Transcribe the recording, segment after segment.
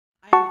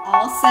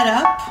all set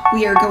up.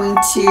 We are going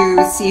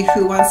to see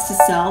who wants to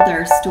sell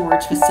their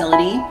storage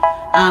facility.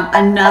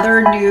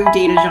 Another new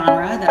data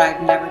genre that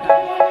I've never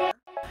done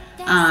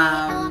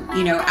before.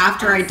 You know,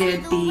 after I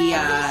did the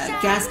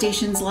gas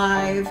stations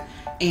live,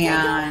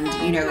 and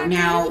you know,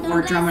 now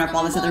we're drumming up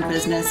all this other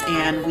business,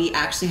 and we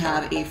actually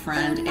have a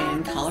friend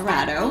in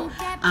Colorado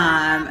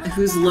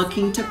who's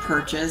looking to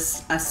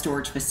purchase a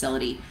storage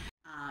facility.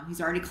 He's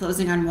already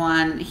closing on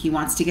one. He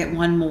wants to get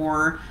one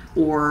more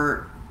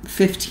or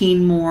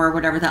 15 more,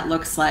 whatever that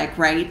looks like,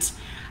 right?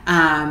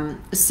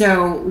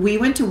 So we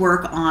went to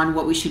work on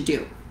what we should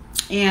do.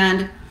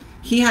 And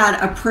he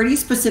had a pretty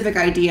specific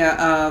idea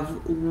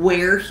of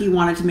where he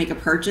wanted to make a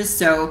purchase.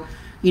 So,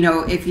 you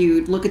know, if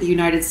you look at the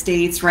United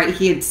States, right,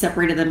 he had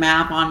separated the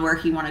map on where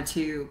he wanted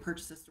to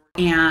purchase a store.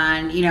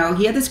 And, you know,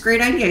 he had this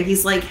great idea.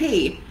 He's like,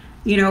 hey,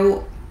 you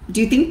know, do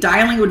you think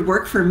dialing would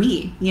work for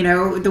me? You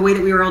know, the way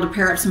that we were able to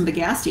pair up some of the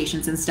gas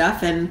stations and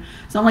stuff. And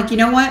so I'm like, you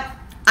know what?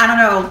 I don't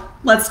know.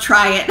 Let's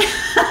try it.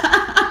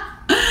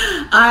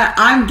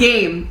 I'm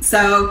game.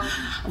 So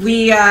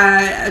we,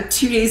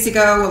 2 days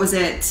ago, what was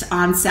it,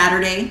 on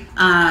Saturday,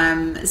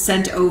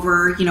 sent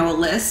over, you know, a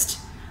list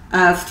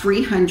of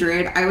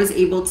 300. I was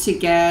able to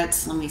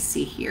get, let me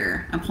see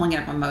here. I'm pulling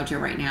it up on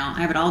Mojo right now.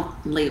 I have it all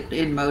labeled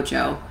in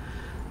Mojo.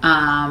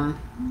 Let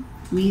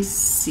me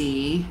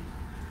see.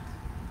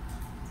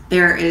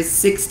 There is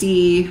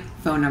 60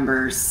 phone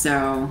numbers,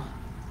 so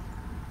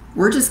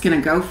we're just gonna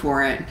go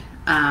for it.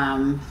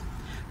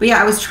 But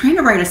yeah, I was trying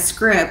to write a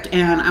script,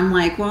 and I'm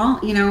like, well,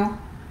 you know,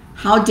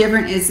 how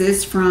different is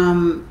this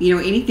from, you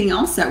know, anything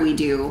else that we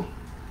do?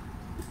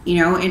 You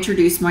know,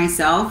 introduce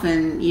myself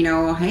and, you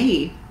know,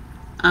 hey,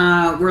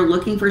 we're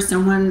looking for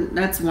someone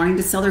that's wanting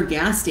to sell their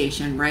gas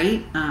station,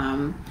 right?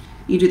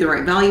 You do the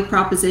right value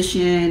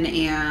proposition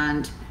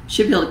and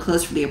should be able to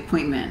close for the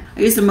appointment. I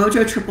used a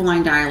Mojo triple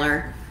line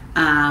dialer.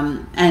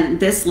 And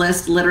this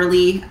list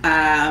literally,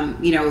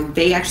 you know,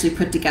 they actually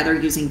put together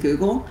using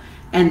Google,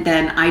 and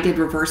then I did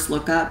reverse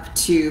lookup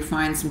to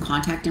find some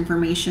contact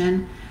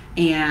information.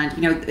 And,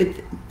 you know,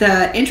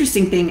 the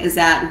interesting thing is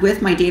that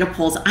with my data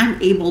polls,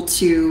 I'm able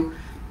to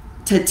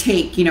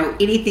take, you know,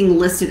 anything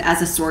listed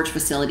as a storage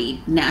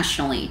facility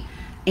nationally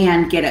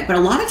and get it. But a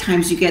lot of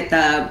times you get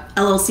the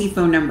LLC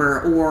phone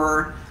number,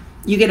 or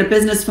you get a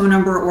business phone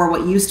number, or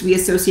what used to be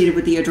associated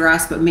with the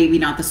address, but maybe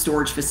not the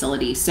storage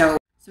facility. So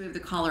we have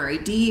the caller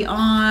ID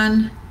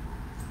on,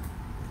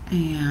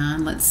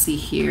 and let's see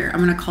here. I'm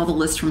gonna call the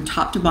list from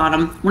top to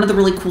bottom. One of the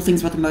really cool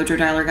things about the Mojo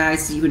Dialer,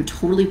 guys, is you can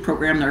totally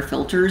program their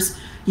filters.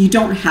 You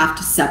don't have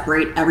to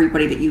separate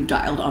everybody that you've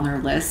dialed on their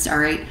list, all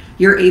right?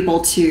 You're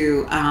able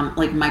to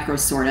like micro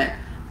sort it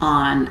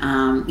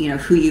on, you know,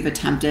 who you've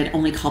attempted,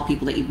 only call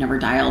people that you've never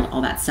dialed,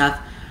 all that stuff.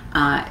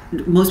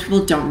 Most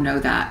people don't know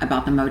that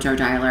about the Mojo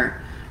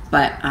Dialer,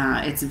 but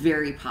it's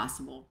very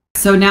possible.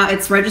 So now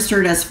it's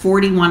registered as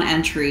 41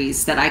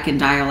 entries that I can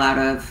dial out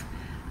of.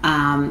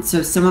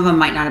 So some of them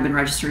might not have been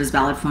registered as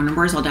valid phone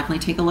numbers. I'll definitely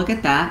take a look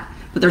at that.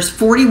 But there's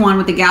 41.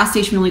 With the gas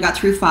station, we only got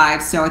through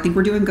 5, so I think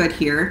we're doing good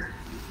here.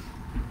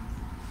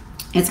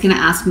 It's going to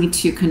ask me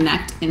to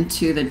connect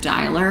into the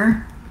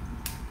dialer.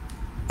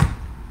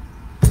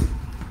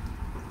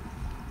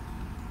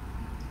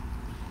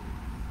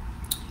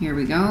 Here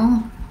we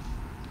go.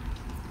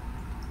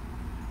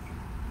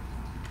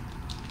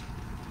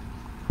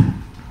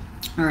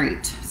 All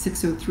right,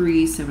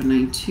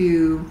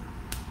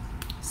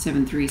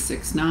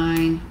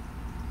 603-792-7369.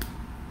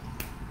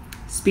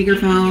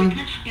 Speakerphone.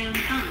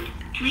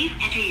 Please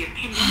enter your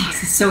PIN number.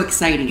 This is so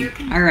exciting.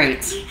 All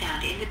right.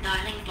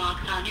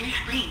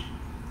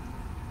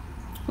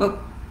 Whoa.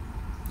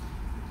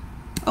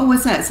 Oh,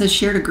 what's that? It says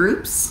share to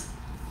groups.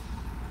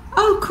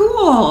 Oh,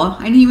 cool.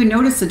 I didn't even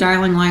notice the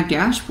dialing live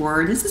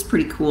dashboard. This is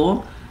pretty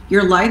cool.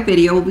 Your live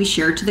video will be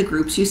shared to the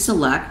groups you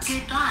select.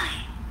 Goodbye.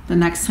 The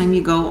next time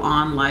you go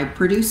on Live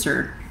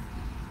Producer.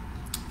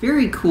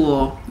 Very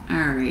cool.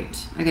 All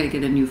right, I gotta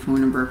get a new phone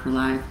number for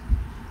live,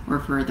 or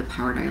for the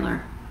power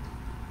dialer.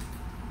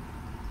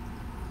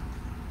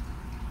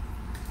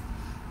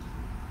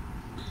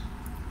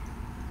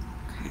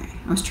 Okay,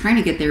 I was trying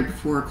to get there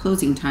before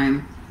closing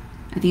time.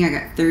 I think I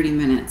got 30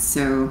 minutes,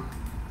 so.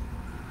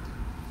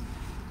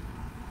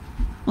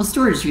 Well,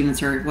 storage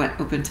units are what,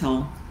 open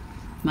till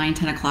 9,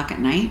 10 o'clock at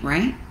night,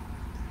 right?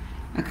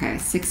 Okay,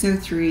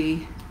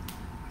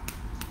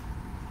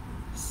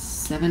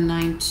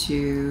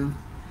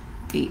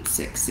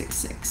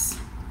 603-792-8666.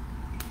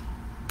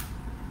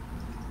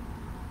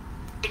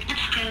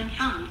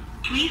 Phone.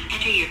 Please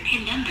enter your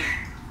PIN number.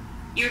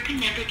 Your PIN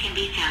number can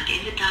be found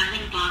in the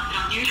dialing box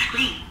on your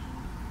screen.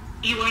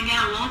 You are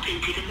now logged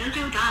into the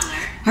Mojo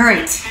Dialer. All right.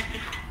 Press the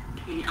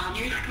button on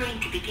your screen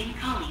to begin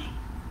calling.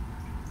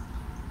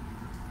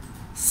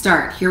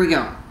 Start. Here we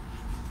go.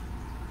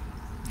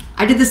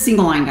 I did the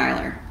single line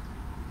dialer.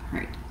 All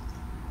right.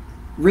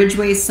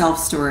 Ridgeway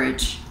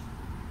self-storage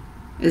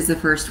is the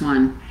first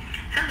one.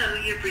 Hello,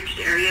 you've reached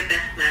Area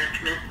Best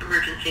Management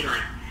Emergency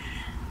Line.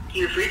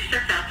 You have reached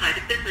us outside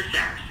of business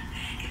hours.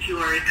 If you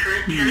are a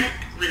current tenant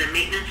with a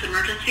maintenance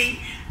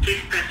emergency,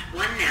 Please press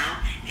 1 now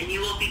and you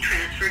will be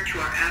transferred to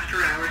our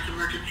after-hours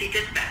emergency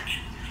dispatch.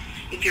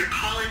 If your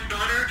call is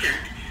not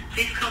urgent,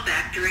 please call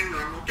back during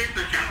normal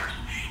business hours,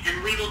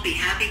 and we will be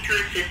happy to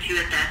assist you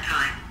at that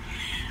time.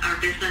 Our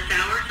business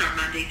hours are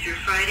Monday through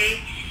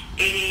Friday,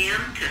 8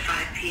 a.m. to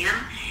 5 p.m.,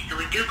 and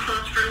we do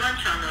close for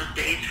lunch on those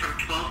days from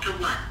 12 to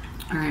 1.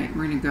 All right,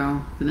 we're going to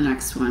go for the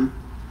next one.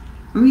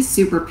 I'm going to be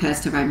super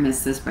pissed if I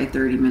miss this by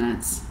 30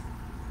 minutes.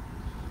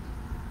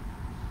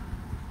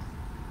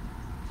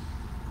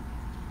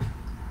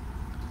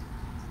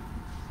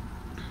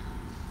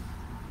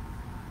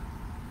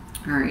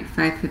 All right,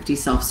 550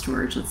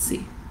 self-storage. Let's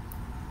see.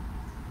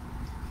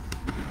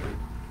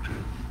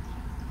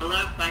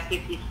 Hello,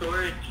 550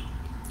 storage.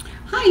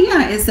 Hi,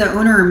 yeah. Is the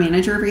owner or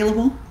manager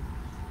available?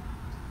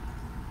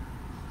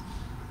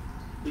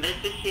 This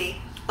is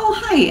she. Oh,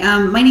 hi.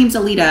 My name's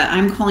Aleta.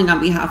 I'm calling on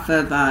behalf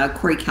of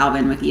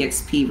𝗤𝗏𝗀𝗃 with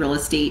𝗥𝗲𝗃 Real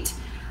Estate.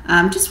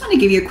 Just want to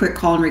give you a quick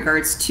call in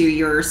regards to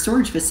your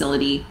storage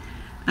facility.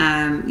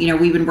 You know,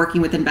 we've been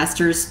working with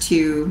investors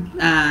to,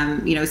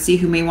 you know, see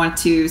who may want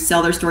to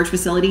sell their storage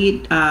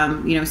facility,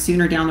 you know,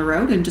 sooner down the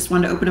road, and just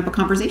wanted to open up a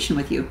conversation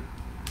with you.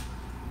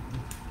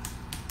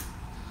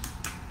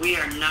 We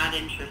are not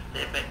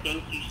interested, but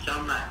thank you so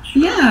much.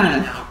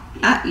 Yeah.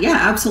 Yeah,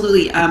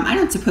 absolutely. I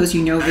don't suppose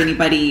you know of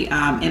anybody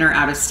in or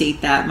out of state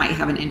that might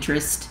have an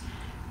interest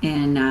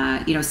in,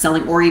 you know,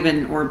 selling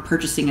or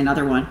purchasing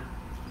another one.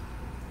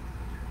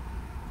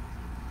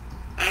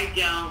 I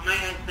don't. My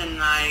husband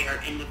and I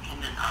are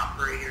independent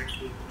operators.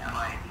 We have no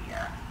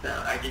idea.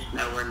 So I just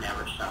know we're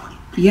never selling.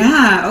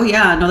 Yeah. Oh,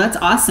 yeah. No, that's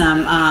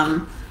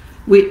awesome.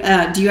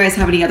 Do you guys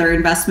have any other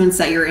investments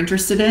that you're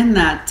interested in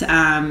that,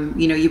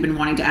 you know, you've been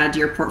wanting to add to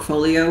your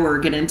portfolio or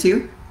get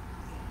into?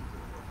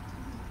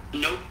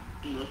 Nope.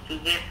 This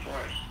is it for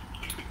us.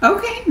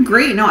 Okay,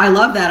 great. No, I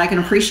love that. I can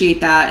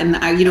appreciate that. And,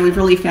 you know, we've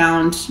really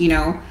found, you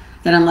know,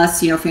 that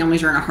unless, you know,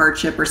 families are in a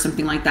hardship or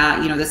something like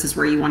that, you know, this is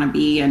where you want to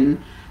be.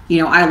 And,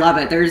 you know, I love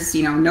it. There's,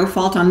 you know, no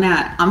fault on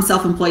that. I'm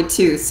self-employed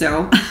too.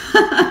 So,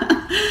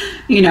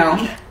 you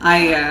know,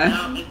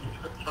 I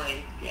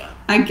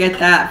get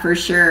that for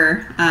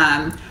sure.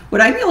 Would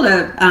I be able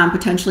to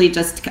potentially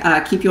just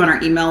keep you on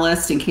our email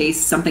list in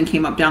case something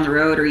came up down the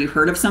road or you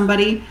heard of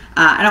somebody?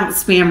 I don't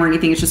spam or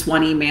anything. It's just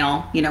one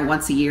email, you know,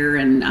 once a year,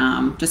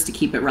 and just to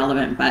keep it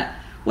relevant. But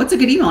what's a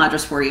good email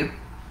address for you?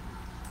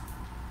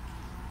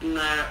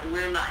 No,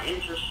 we're not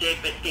interested,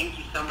 but thank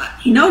you so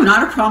much. No,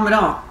 not a problem at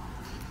all.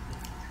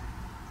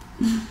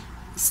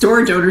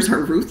 Storage owners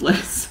are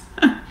ruthless.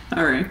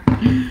 All right.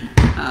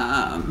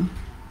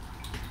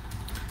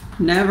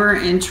 Never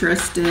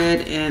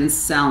interested in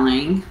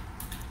selling.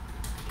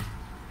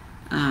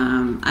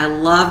 I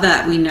love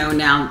that we know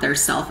now that they're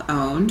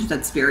self-owned.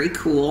 That's very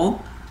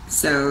cool.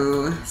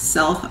 So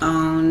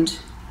self-owned,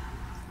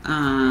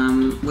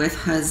 with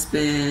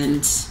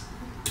husband,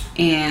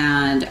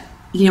 and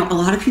you know, a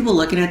lot of people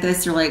looking at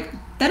this, they're like,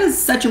 that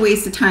is such a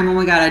waste of time. Oh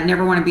my God, I'd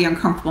never want to be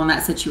uncomfortable in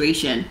that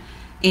situation.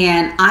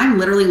 And I'm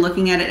literally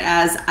looking at it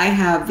as I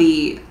have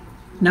the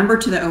number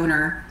to the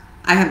owner,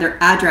 I have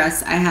their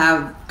address, I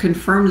have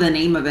confirmed the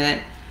name of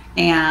it,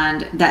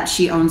 and that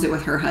she owns it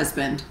with her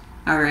husband.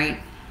 All right.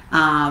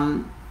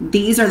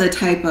 These are the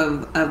type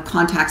of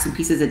contacts and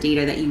pieces of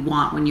data that you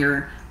want when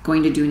you're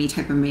going to do any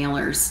type of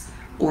mailers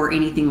or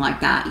anything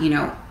like that. You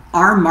know,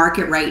 our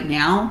market right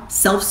now,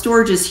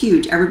 self-storage is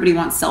huge. Everybody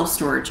wants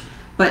self-storage,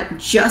 but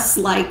just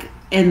like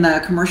in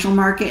the commercial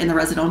market, in the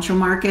residential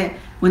market,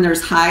 when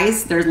there's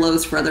highs, there's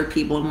lows for other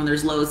people. And when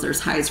there's lows,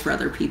 there's highs for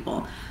other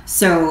people.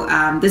 So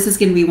this is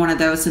going to be one of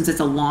those, since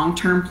it's a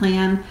long-term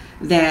plan,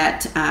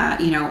 that,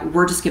 you know,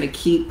 we're just going to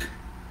keep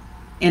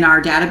in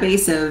our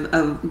database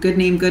of good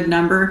name, good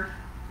number,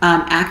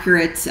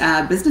 accurate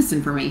business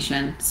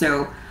information.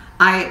 So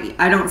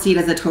I don't see it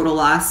as a total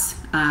loss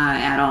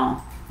at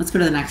all. Let's go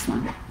to the next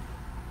one.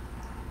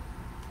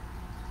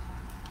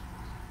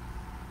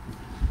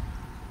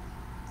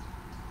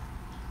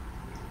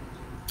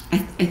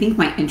 I think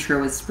my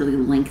intro was really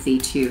lengthy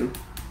too.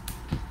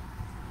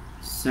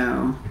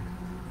 So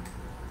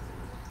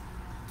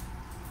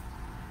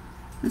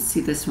let's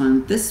see this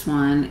one. This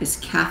one is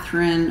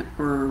Catherine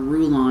or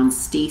Rulon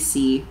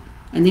Stacy,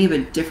 and they have a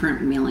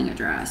different mailing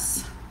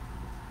address.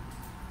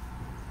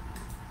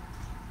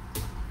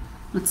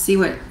 Let's see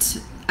what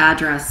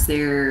address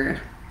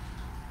they're.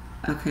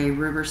 Okay,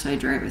 Riverside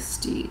Drive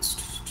Estate.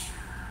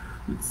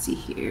 Let's see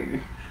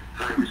here.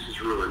 Hi, this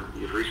is Ruin.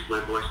 You've reached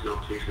my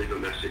voicemail. Please leave a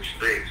message.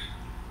 Thanks.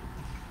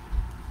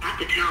 At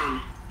the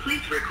tone,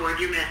 please record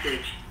your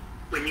message.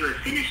 When you have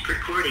finished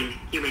recording,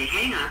 you may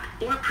hang up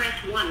or press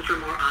 1 for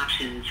more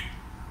options.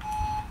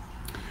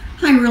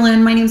 Hi,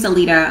 Rulon. My name's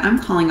Aleta. I'm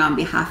calling on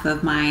behalf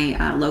of my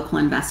local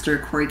investor,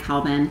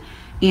 𝗤𝗏𝗀𝗃,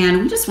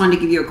 and we just wanted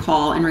to give you a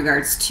call in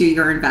regards to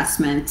your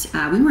investment.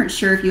 We weren't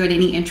sure if you had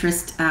any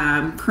interest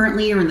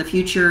currently or in the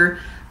future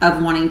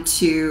of wanting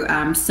to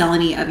sell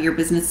any of your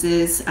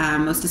businesses,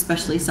 most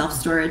especially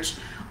self-storage,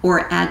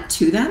 or add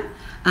to them.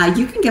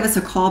 You can give us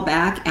a call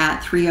back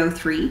at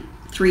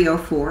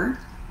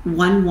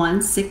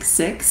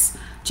 303-304-1166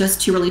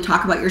 just to really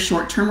talk about your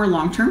short-term or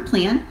long-term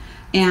plan.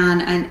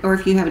 and or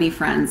if you have any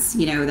friends,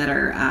 you know, that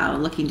are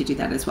looking to do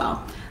that as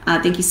well.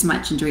 Thank you so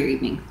much. Enjoy your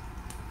evening.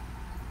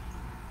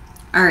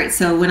 All right,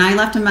 so when I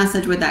left a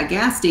message with that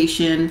gas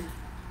station,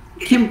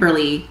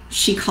 Kimberly,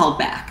 she called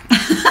back.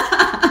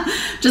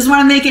 Just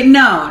want to make it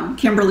known,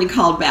 Kimberly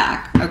called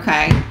back,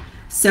 okay?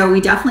 So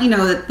we definitely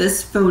know that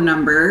this phone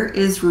number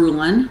is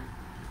Roulan.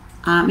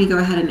 Let me go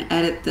ahead and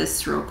edit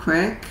this real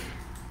quick.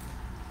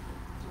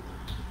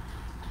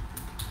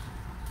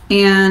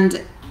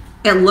 And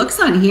it looks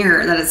on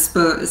here that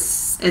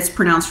it's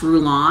pronounced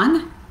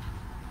Roulan,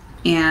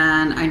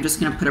 and I'm just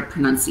going to put a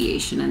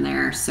pronunciation in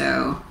there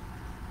so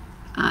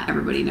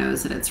everybody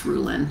knows that it's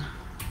Roulan,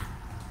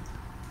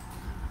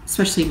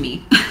 especially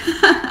me.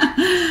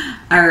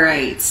 All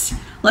right,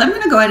 well, I'm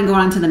going to go ahead and go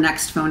on to the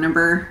next phone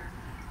number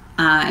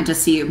and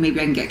just see if maybe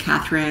I can get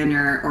Catherine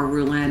or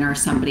Roulan or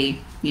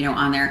somebody, you know,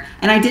 on there.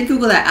 And I did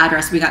Google that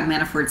address. We got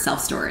Manifold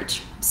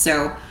self-storage.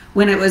 So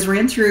when it was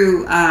ran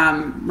through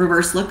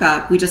reverse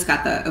lookup, we just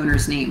got the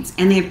owner's names,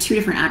 and they have two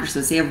different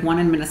addresses. They have one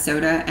in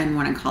Minnesota and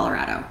one in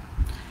Colorado.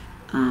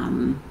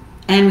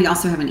 And we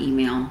also have an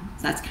email.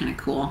 So that's kind of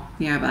cool.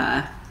 We have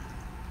a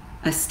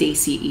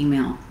𝗖cie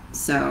email.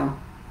 So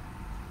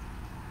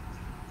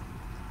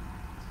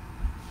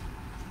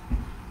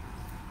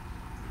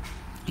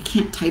I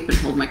can't type and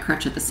hold my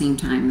crutch at the same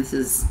time. This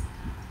is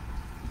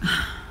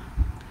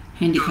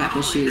handicap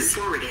issues.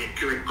 Forwarded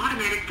to an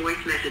automatic voice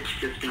message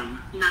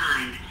system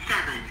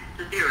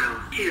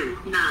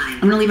 97029. I'm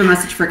gonna leave a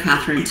message for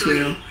Catherine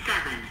too.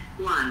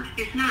 71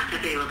 is not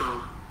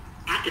available.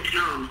 At the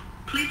tone,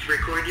 please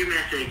record your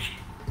message.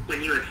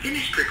 When you have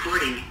finished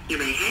recording, you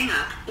may hang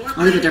up or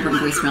I'll leave a different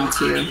voicemail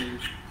too.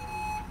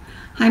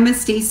 Hi,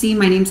 Miss 𝗖cie.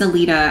 My name's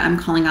Aleta. I'm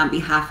calling on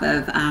behalf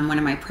of one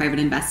of my private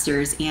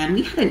investors, and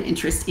we had an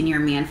interest in your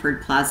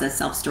𝗏𝗏𝗧𝗏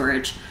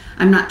self-storage.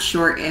 I'm not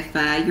sure if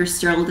you're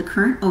still the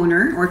current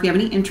owner or if you have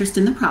any interest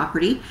in the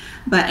property,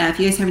 but if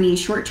you guys have any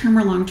short-term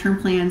or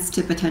long-term plans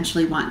to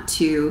potentially want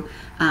to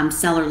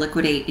sell or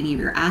liquidate any of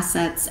your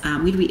assets,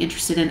 we'd be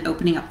interested in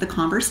opening up the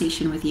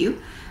conversation with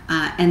you.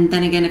 And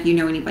then again, if you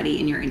know anybody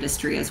in your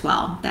industry as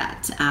well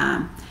that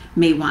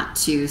may want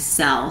to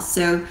sell.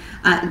 So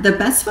the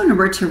best phone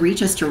number to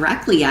reach us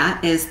directly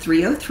at is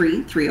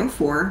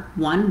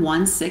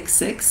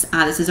 303-304-1166.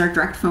 This is our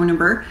direct phone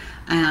number,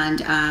 and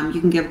you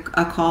can give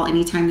a call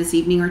anytime this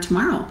evening or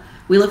tomorrow.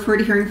 We look forward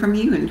to hearing from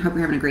you and hope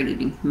you're having a great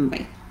evening.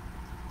 Bye.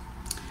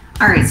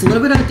 All right, so a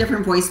little bit of a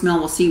different voicemail.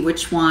 We'll see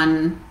which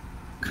one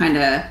kind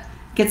of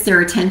gets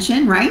their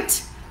attention, right?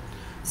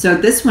 So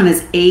this one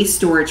is A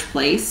Storage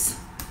Place,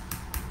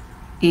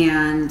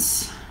 and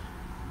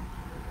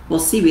we'll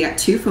see, we got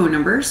two phone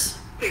numbers.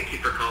 Thank you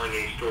for calling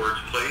A Storage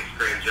Place,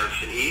 Grand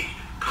Junction East,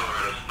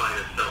 Colorado's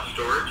finest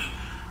self-storage.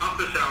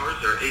 Office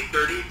hours are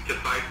 8:30 to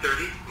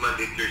 5:30,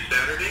 Monday through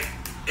Saturday,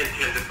 and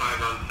 10 to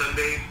 5 on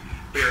Sundays.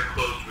 We are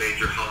closed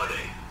major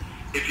holidays.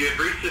 If you have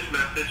reached this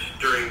message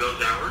during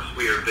those hours,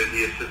 we are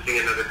busy assisting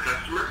another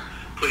customer.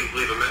 Please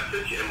leave a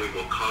message and we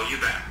will call you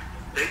back.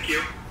 Thank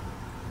you.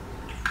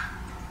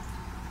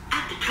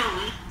 At the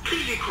tone,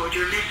 please record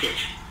your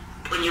message.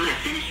 When you have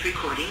finished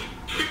recording,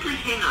 simply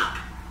hang up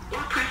or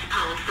press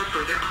pound for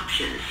further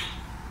options.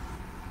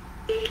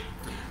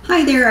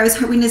 Hi there, I was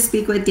hoping to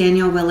speak with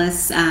Daniel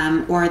Willis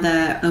or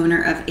the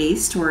owner of A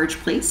Storage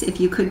Place.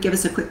 If you could give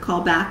us a quick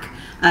call back,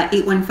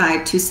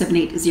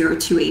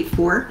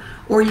 815-278-0284,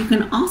 or you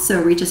can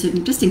also reach us,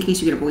 just in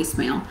case you get a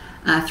voicemail,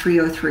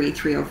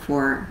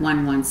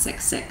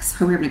 303-304-1166.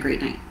 Hope you're having a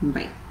great night.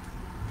 Bye.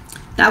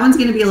 That one's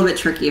going to be a little bit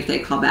tricky if they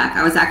call back.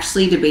 I was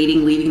actually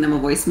debating leaving them a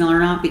voicemail or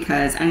not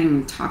because I didn't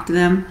even talk to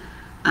them.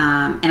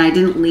 And I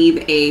didn't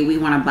leave a "we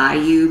want to buy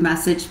you"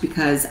 message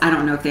because I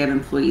don't know if they have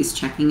employees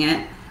checking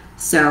it.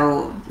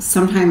 So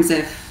sometimes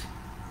if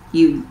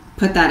you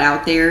put that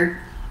out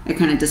there, it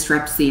kind of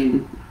disrupts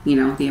the, you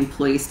know, the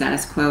employee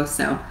status quo.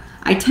 So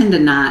I tend to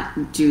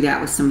not do that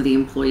with some of the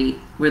employee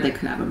where they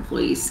could have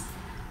employees.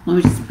 Let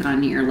me just put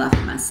on here, left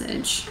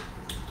message.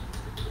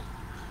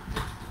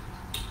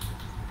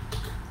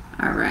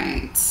 All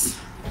right.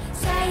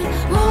 Say,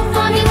 move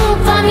for me,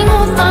 move for me,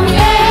 move for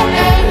me.